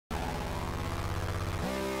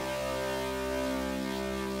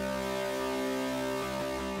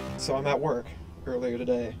So I'm at work earlier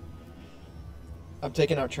today. I'm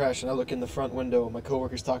taking out trash and I look in the front window. My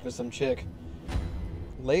coworker's talking to some chick.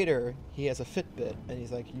 Later, he has a Fitbit and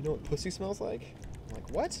he's like, "You know what pussy smells like?" I'm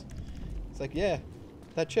like, "What?" It's like, "Yeah,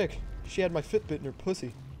 that chick. She had my Fitbit in her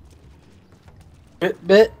pussy."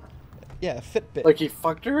 Fitbit? Yeah, a Fitbit. Like he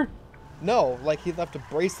fucked her? No, like he left a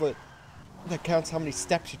bracelet that counts how many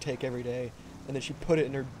steps you take every day, and then she put it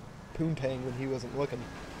in her poontang when he wasn't looking.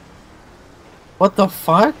 What the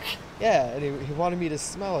fuck? Yeah, and he wanted me to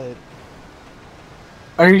smell it.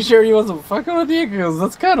 Are you sure he wasn't fucking with you? Because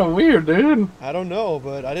that's kind of weird, dude. I don't know,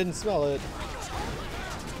 but I didn't smell it.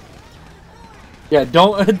 Yeah,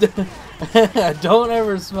 don't don't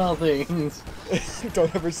ever smell things.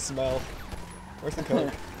 Don't ever smell. Where's the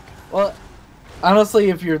Coke? Well, honestly,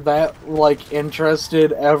 if you're that like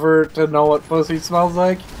interested ever to know what pussy smells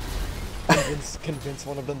like, Convince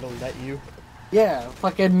one of them to let you. yeah,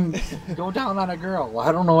 fucking go down on a girl.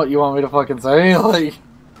 I don't know what you want me to fucking say. Like,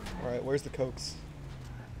 Alright, where's the Cokes?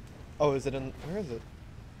 Oh, is it in... Where is it?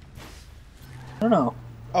 I don't know.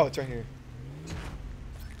 Oh, it's right here.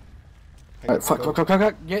 Alright, fuck,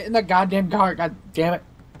 get in the goddamn car, god damn it.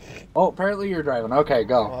 Oh, apparently you're driving. Okay,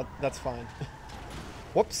 go. Oh, that's fine.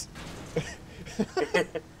 Whoops.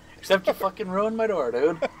 Except you fucking ruined my door,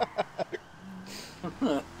 dude.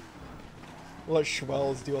 We'll let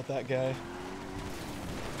Schwells deal with that guy.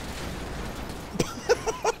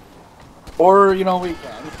 Or, you know, we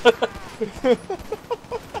can.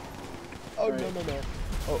 Oh, right. no.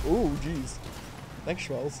 Oh, ooh, jeez. Thanks,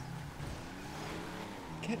 Schwells.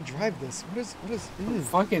 Can't drive this. What is...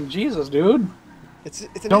 Fucking Jesus, dude. It's an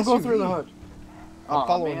Don't SUV. go through the hood.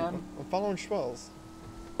 I'm Man. following Schwells.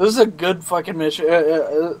 This is a good fucking mission.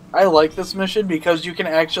 I like this mission because you can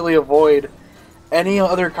actually avoid any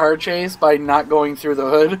other car chase by not going through the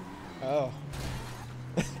hood. Oh.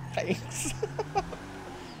 Thanks.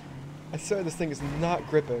 I swear this thing is not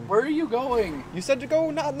gripping. Where are you going? You said to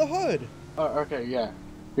go not in the hood. Oh, okay, yeah.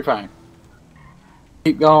 You're fine.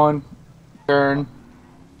 Keep going. Turn.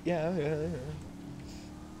 Yeah.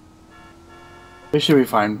 We should be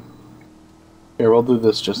fine. Here, we'll do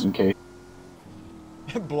this just in case.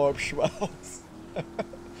 Blow up Schwells.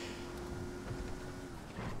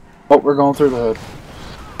 Oh, we're going through the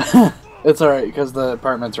hood. It's alright, because the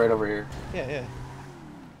apartment's right over here. Yeah.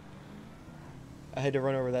 I had to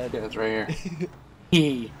run over that. Yeah, it's right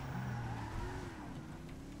here.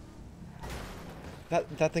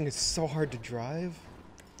 That thing is so hard to drive.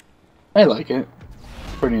 I like it.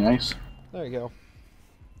 Pretty nice. There you go.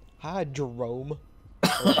 Hi, Jerome.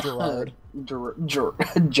 Or Gerard.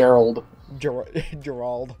 Gerald.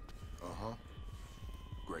 Gerald. Uh-huh.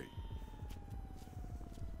 Great.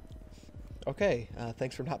 Okay,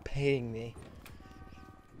 thanks for not paying me.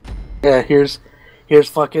 Yeah, here's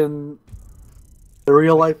fucking the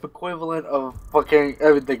real life equivalent of fucking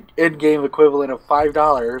the in-game equivalent of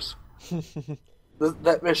 $5.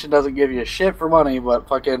 That mission doesn't give you shit for money, but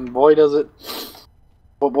fucking boy does it.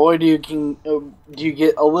 But boy, do you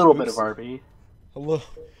get a little bit of RP. Hello.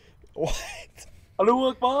 What? Hello,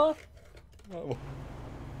 Akbar. Oh.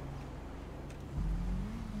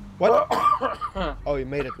 What? Oh, you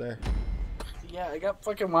made it there. Yeah, I got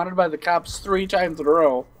fucking wanted by the cops 3 times in a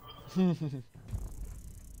row. I'm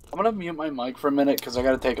gonna mute my mic for a minute because I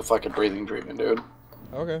gotta take a fucking breathing treatment, dude.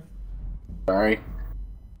 Okay. Sorry.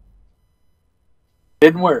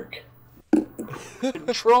 Didn't work.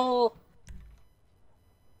 Control.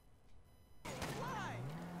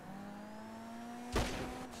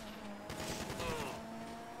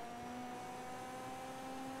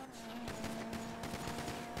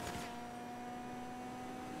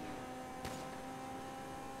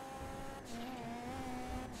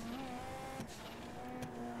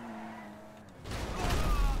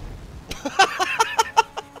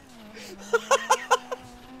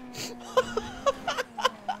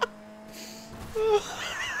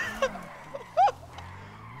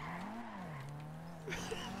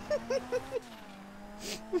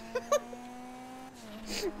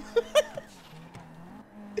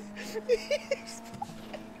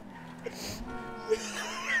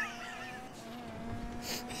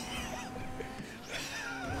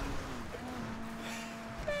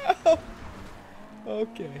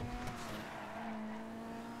 Okay.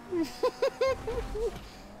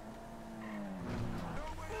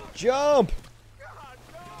 Jump!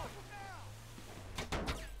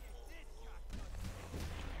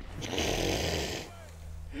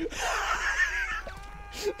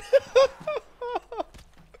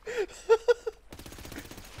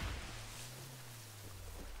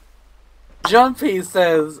 Jumpy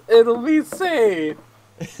says it'll be safe.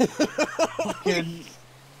 Fucking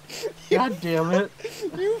God damn it.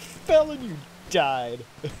 You fell and you died.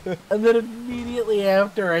 And then immediately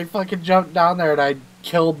after, I fucking jumped down there and I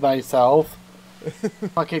killed myself.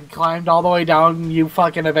 Fucking climbed all the way down and you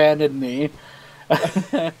fucking abandoned me.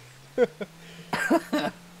 That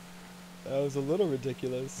was a little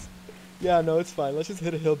ridiculous. Yeah, no, it's fine. Let's just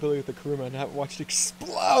hit a hillbilly with the Kuruma and have it watch it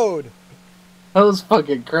explode. That was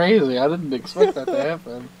fucking crazy. I didn't expect that to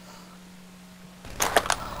happen.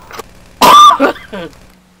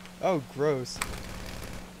 Oh, gross.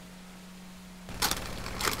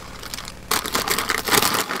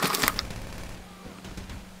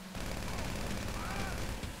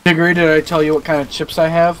 Diggery, did I tell you what kind of chips I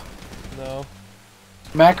have? No.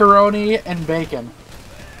 Macaroni and bacon.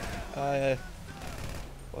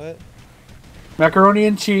 What? Macaroni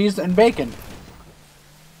and cheese and bacon.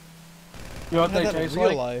 You know what I had they that in taste real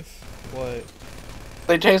like? life. What?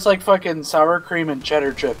 They taste like fucking sour cream and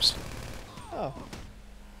cheddar chips. Oh.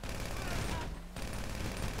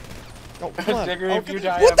 Oh, come on. Diggery, Oh, if you God.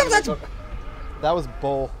 die, What I'm the? gonna That's... go- That was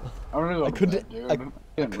bull. I'm gonna go I to couldn't. bed, dude. I I'm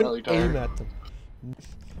getting couldn't really aim tired. at them.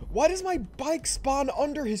 Why does my bike spawn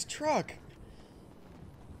under his truck?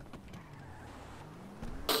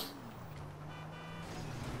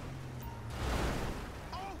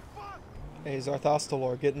 Hey,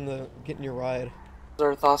 Zarthostalor, get in your ride.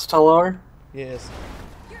 Zarthostalor? Yes,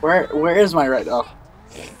 Where is my ride? Oh.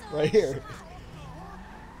 right here.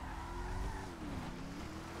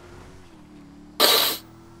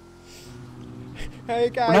 Hey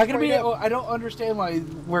guys, We're not gonna wait be. up. I don't understand why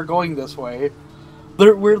we're going this way.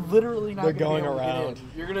 We're literally not. They're gonna going be able to get around.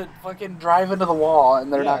 in. You're gonna fucking drive into the wall,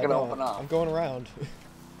 and they're Yeah, not gonna no, open up. I'm going around.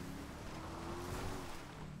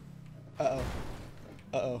 Uh-oh.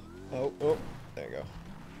 Uh-oh. Oh, oh. There you go.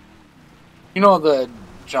 You know the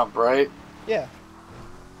jump, right? Yeah.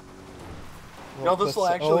 You know this will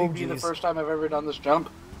actually Oh, be the jeez. first time I've ever done this jump,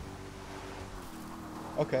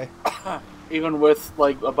 Okay. even with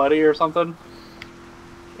like a buddy or something.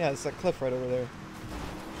 Yeah, it's that cliff right over there.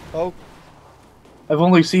 Oh. I've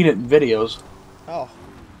only seen it in videos. Oh.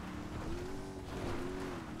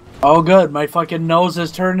 Oh, good. My fucking nose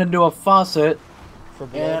has turned into a faucet, For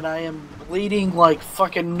blood. and I am bleeding like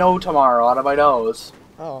fucking no tomorrow out of my nose.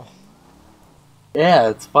 Oh. Yeah,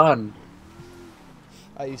 it's fun.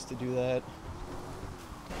 I used to do that.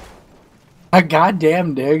 A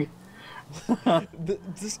goddamn dig.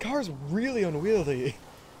 This car's really unwieldy.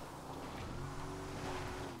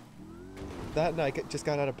 That and I just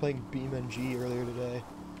got out of playing BeamNG earlier today.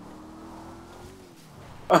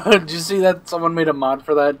 Did you see that someone made a mod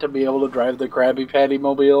for that to be able to drive the Krabby Patty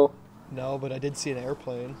mobile? No, but I did see an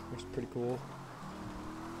airplane, which is pretty cool.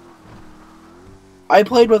 I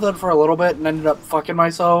played with it for a little bit and ended up fucking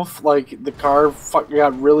myself. Like, the car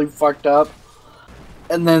got really fucked up.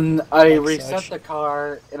 And then I Like reset such. the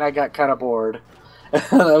car and I got kind of bored.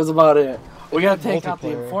 That was about it. We gotta take out the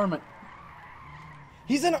Multiplayer. informant.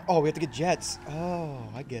 He's in. Oh, we have to get jets. Oh,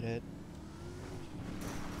 I get it.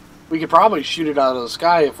 We could probably shoot it out of the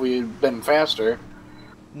sky if we had been faster.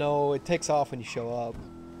 No, it takes off when you show up.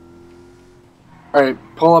 Alright,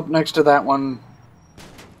 pull up next to that one.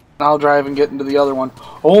 I'll drive and get into the other one.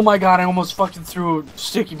 Oh my god, I almost fucking threw a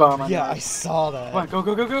sticky bomb on Yeah, that. I saw that. Come on, go,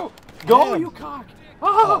 go, go, go! Go, Damn. you cock!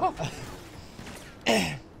 Oh.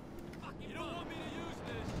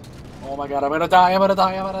 Oh my god, I'm gonna die, I'm gonna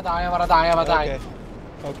die, I'm gonna die, I'm gonna die, I'm gonna die. Okay.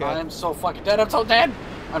 Okay. I'm so fucking dead, I'm so dead!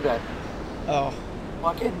 I'm dead. Oh.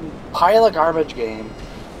 Fucking pile of garbage game.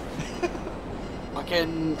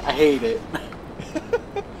 Fucking, I hate it.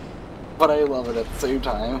 But I love it at the same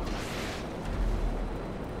time.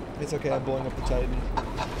 It's okay, I'm blowing up the Titan.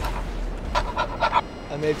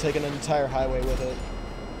 I may have taken an entire highway with it.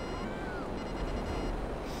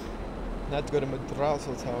 Not to go to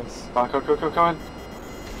Madraso's house. Come on, go, come on.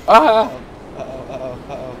 Ah! Uh-oh, uh-oh,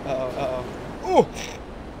 uh-oh, uh-oh, uh-oh. Ooh!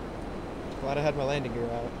 Glad I had my landing gear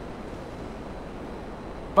out.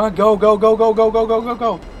 Come on, go, go, go, go, go, go, go, go,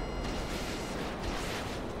 go.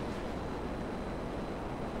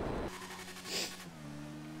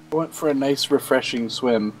 I went for a nice, refreshing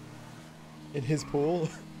swim. In his pool?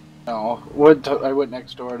 No, I went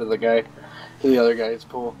next door to the other guy's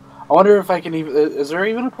pool. I wonder if I can even. Is there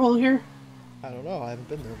even a pool here? I don't know, I haven't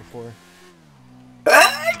been there before.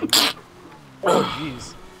 Oh,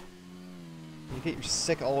 jeez. You get your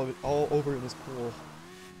sick all over in this pool.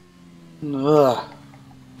 Ugh.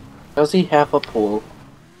 Does he have a pool?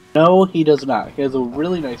 No, he does not. He has a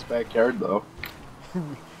really nice backyard, though.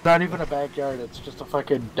 Not even a backyard, it's just a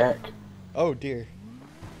fucking deck. Oh, dear.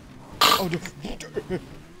 Oh, dear.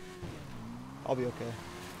 I'll be okay.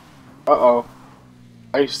 Uh-oh.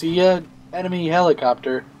 I see a enemy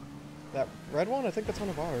helicopter. That red one? I think that's one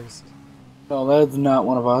of ours. No, that's not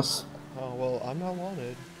one of us. Oh, well, I'm not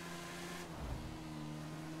wanted.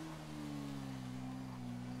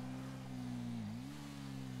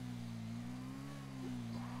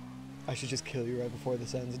 I should just kill you right before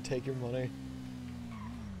this ends and take your money.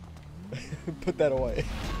 Put that away.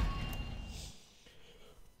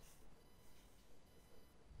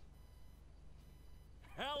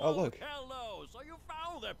 Hello, look. hello. So you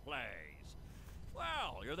found the place.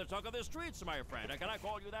 Well, you're the talk of the streets, my friend. Can I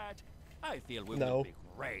call you that? I feel we No. will be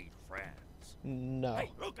great friends. No.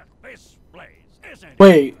 Hey, look at this place, isn't it?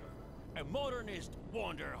 Wait, A modernist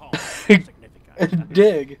wonder home. Significant.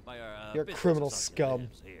 Dig. My, You're business criminal associate scum.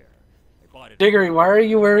 lives here. I bought it Diggery, why are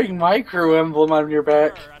you wearing my crew emblem on your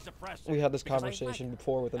back? as a present We had this because I like conversation it.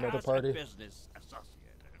 before with another As a party. business associate.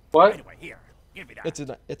 What? Anyway, here, give me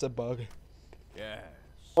that. It's a bug. Yes.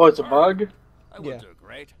 Oh, it's a bug? I will Yeah. do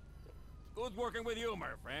great. Good working with you, my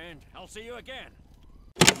friend. I'll see you again.